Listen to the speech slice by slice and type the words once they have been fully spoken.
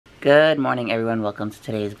Good morning, everyone. Welcome to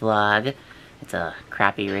today's vlog. It's a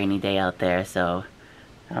crappy rainy day out there, so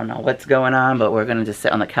I don't know what's going on, but we're gonna just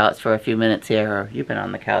sit on the couch for a few minutes here. Or you've been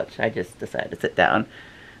on the couch. I just decided to sit down.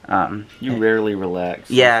 You rarely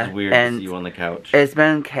relax. Yeah, it's weird to see you on the couch. It's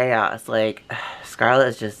been chaos. Like, Scarlett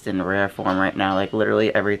is just in rare form right now. Like,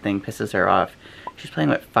 literally everything pisses her off. She's playing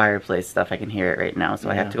with fireplace stuff. I can hear it right now,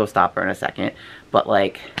 so I have to go stop her in a second. But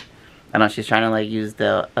like, I don't know, she's trying to like use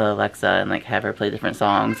the Alexa and like have her play different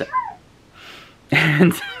songs.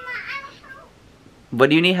 And what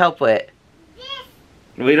do you need help with?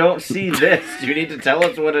 We don't see this. You need to tell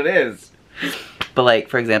us what it is. But like,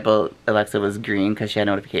 for example, Alexa was green because she had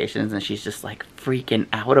notifications and she's just like freaking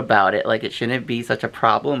out about it. Like, it shouldn't be such a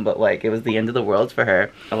problem, but like, it was the end of the world for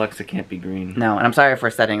her. Alexa can't be green. No, and I'm sorry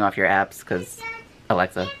for setting off your apps because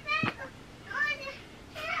Alexa.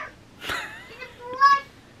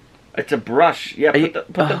 It's a brush. Yeah,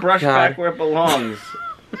 put the brush back where it belongs.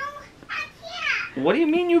 What do you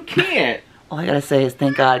mean you can't? All I gotta say is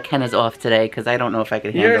thank God Ken is off today because I don't know if I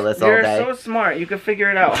could handle this all day. You're so smart. You can figure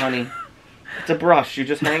it out, honey. It's a brush. You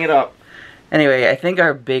just hang it up. Anyway, I think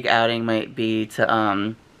our big outing might be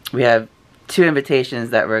to, we have 2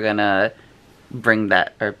 invitations that we're gonna bring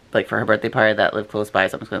that, or like for her birthday party that live close by,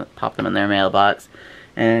 so I'm just gonna pop them in their mailbox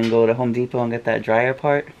and go to Home Depot and get that dryer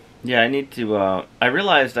part. Yeah, I need to, I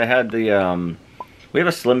realized I had the, we have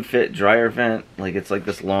a slim fit dryer vent. Like, it's like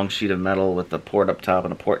this long sheet of metal with a port up top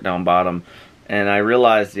and a port down bottom. And I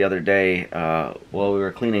realized the other day, while we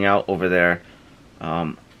were cleaning out over there,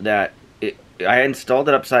 that I installed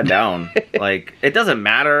it upside down. Like, it doesn't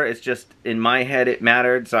matter. It's just, in my head, it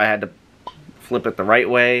mattered, so I had to flip it the right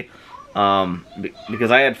way.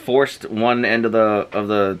 Because I had forced one end of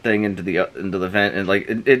the thing into the vent, and like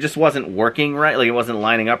it just wasn't working right. Like, it wasn't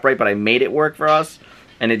lining up right, but I made it work for us,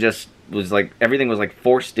 and it just was like everything was like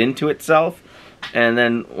forced into itself. And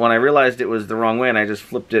then when I realized it was the wrong way and I just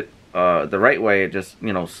flipped it the right way, it just,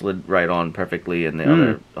 you know, slid right on perfectly, and the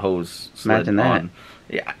other hose slid on.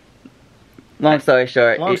 Yeah. Long story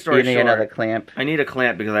short, you need another clamp. I need a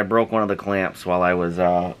clamp because I broke one of the clamps while I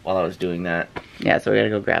was doing that. Yeah, so we gotta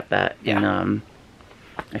go grab that. Yeah. And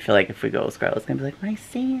I feel like if we go, Scarlett's gonna be like, my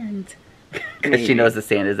sand, because she knows the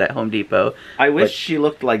sand is at Home Depot. I wish she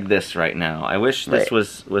looked like this right now. I wish this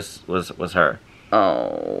was her.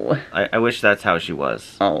 Oh. I wish that's how she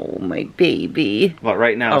was. Oh, my baby. But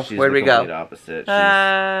right now she's the complete opposite.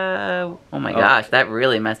 Oh my gosh, that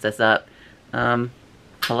really messed us up.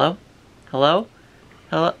 Hello? Hello?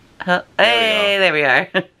 Hello? Hey, there we are.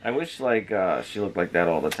 I wish like she looked like that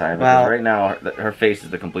all the time. Because right now her face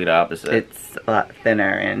is the complete opposite. It's a lot thinner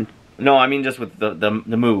and... No, I mean just with the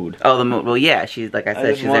mood. Oh, the mood. Well, yeah, she's like I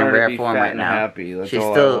said, she's in rare form right now. Happy. That's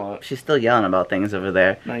she's still yelling about things over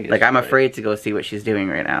there. Like, I'm afraid to go see what she's doing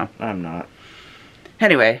right now. I'm not.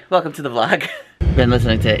 Anyway, welcome to the vlog. Been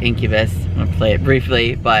listening to Incubus. I'm gonna play it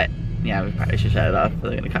briefly, but yeah, we probably should shut it off.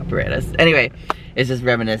 They're gonna copyright us. Anyway, it's just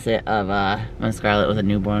reminiscent of when Scarlett was a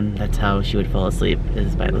newborn. That's how she would fall asleep,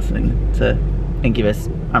 is by listening to Incubus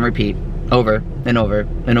on repeat, over and over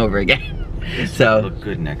and over again. So look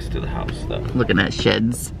good next to the house, though. Looking at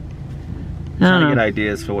sheds. Trying to get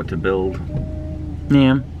ideas for what to build.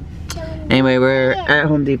 Yeah. Anyway, we're at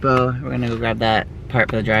Home Depot. We're gonna go grab that part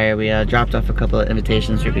for the dryer. We dropped off a couple of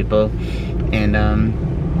invitations for people, and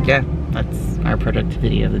yeah, that's our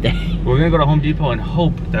productivity of the day. We're gonna go to Home Depot and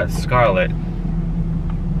hope that Scarlett.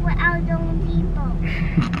 We're out of Home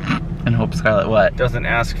Depot. And hope Scarlett what? Doesn't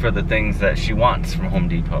ask for the things that she wants from Home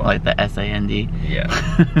Depot. Like the S-A-N-D. Yeah.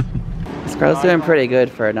 Scarlett's doing pretty good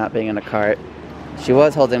for not being in a cart. She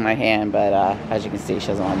was holding my hand, but as you can see, she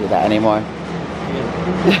doesn't want to do that anymore.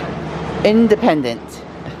 Independent.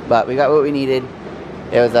 But we got what we needed.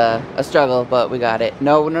 It was a struggle, but we got it.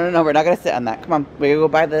 No, we're not gonna sit on that. Come on, we're gonna go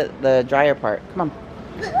buy the dryer part. Come on.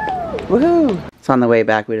 Woohoo! So on the way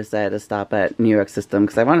back, we decided to stop at New York System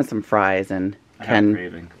because I wanted some fries, and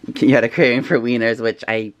you had a craving for wieners, which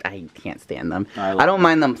I can't stand them. I don't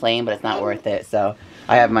mind them plain, but it's not worth it. So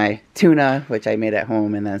I have my tuna, which I made at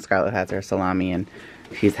home, and then Scarlett has her salami, and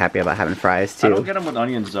she's happy about having fries too. I don't get them with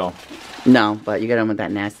onions though. No, but you get them with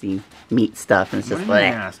that nasty meat stuff, and it's just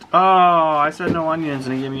like... Oh, I said no onions,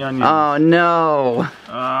 and he gave me onions. Oh no!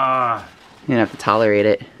 You're gonna have to tolerate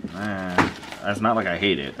it. It's not like I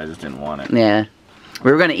hate it, I just didn't want it. Yeah.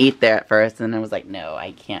 We were gonna eat there at first, and I was like, no,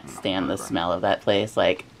 I can't stand the smell of that place.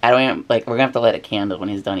 Like, I don't even, like, we're gonna have to light a candle when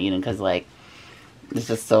he's done eating, because, like, it's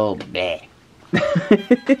just so bleh.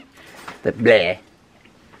 The bleh.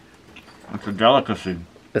 It's a delicacy.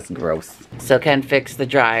 It's gross. So Ken fixed the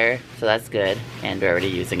dryer, so that's good, and we're already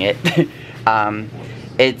using it.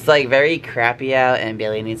 It's like very crappy out and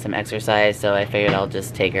Bailey needs some exercise, so I figured I'll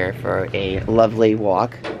just take her for a lovely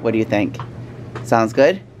walk. What do you think? Sounds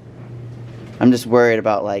good? I'm just worried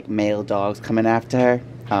about like male dogs coming after her.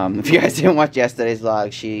 If you guys didn't watch yesterday's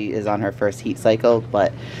vlog, she is on her first heat cycle,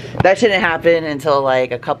 but that shouldn't happen until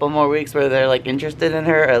like a couple more weeks where they're like interested in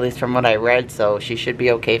her, at least from what I read, so she should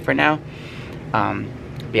be okay for now.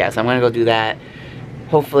 Yeah, so I'm gonna go do that.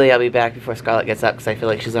 Hopefully I'll be back before Scarlett gets up, because I feel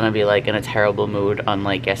like she's gonna be like in a terrible mood,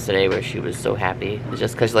 unlike yesterday where she was so happy. It's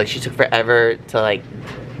just because like she took forever to like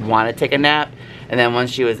want to take a nap, and then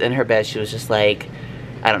once she was in her bed she was just like,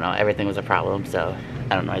 I don't know, everything was a problem. So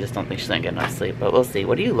I don't know, I just don't think she's gonna get enough sleep, but we'll see.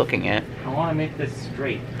 What are you looking at? I want to make this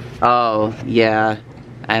straight. Oh yeah,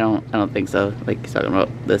 I don't think so. Like he's talking about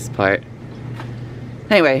this part.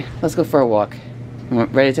 Anyway, let's go for a walk.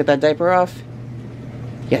 Ready to take that diaper off?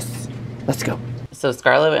 Yes, let's go. So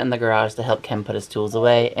Scarlett went in the garage to help Ken put his tools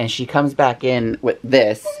away, and she comes back in with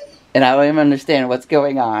this, and I don't even understand what's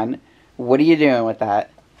going on. What are you doing with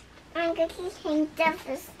that? I'm going to hang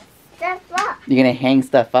stuff up. You're gonna hang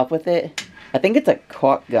stuff up with it? I think it's a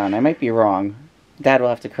caulk gun. I might be wrong. Dad will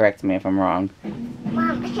have to correct me if I'm wrong.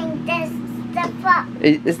 Mom, hang this stuff up.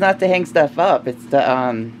 It's not to hang stuff up. It's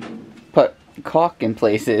to put caulk in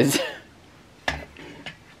places.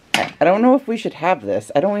 I don't know if we should have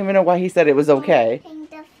this. I don't even know why he said it was okay. Hang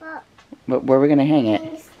stuff up. But where are we gonna hang it?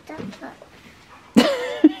 Hang stuff up.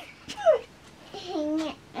 Hang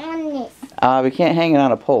it on this. We can't hang it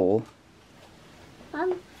on a pole.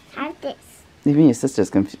 Mom, have this. Even your sister's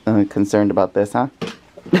concerned about this, huh?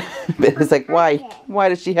 It's like, why? Why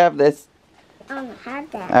does she have this?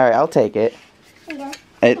 Have that. Alright, I'll take it.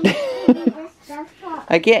 Hang this stuff up.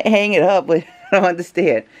 I can't hang it up. I don't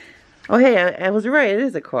understand. Oh, hey, I was right. It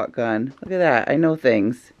is a caulk gun. Look at that. I know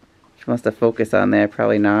things. She wants to focus on there.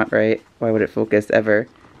 Probably not, right? Why would it focus ever?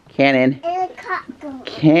 Cannon. It's a caulk gun.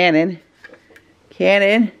 Cannon.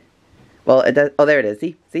 Cannon. Well, it does. Oh, there it is.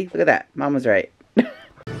 See? See? Look at that. Mom was right.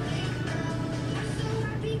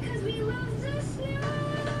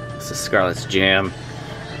 This is Scarlett's jam.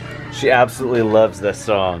 She absolutely loves this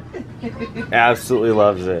song. Absolutely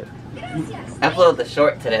loves it. I uploaded the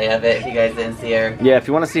short today of it if you guys didn't see her. Yeah, if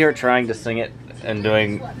you want to see her trying to sing it and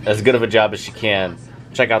doing as good of a job as she can,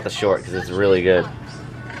 check out the short because it's really good.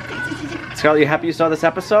 Scarlett, you happy you saw this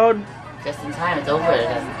episode? Just in time. It's over.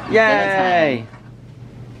 Yay!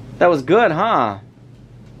 That was good, huh?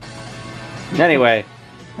 Anyway,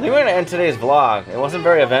 I think we're going to end today's vlog. It wasn't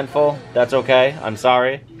very eventful. That's okay. I'm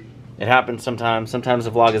sorry. It happens sometimes. Sometimes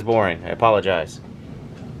the vlog is boring. I apologize.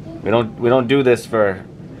 We don't do this for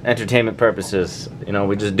entertainment purposes. You know,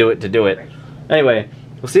 we just do it to do it. Anyway,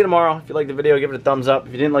 we'll see you tomorrow. If you liked the video, give it a thumbs up.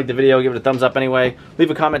 If you didn't like the video, give it a thumbs up anyway. Leave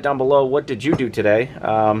a comment down below. What did you do today?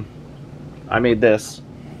 I made this.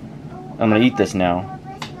 I'm going to eat this now.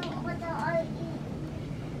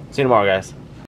 See you tomorrow, guys.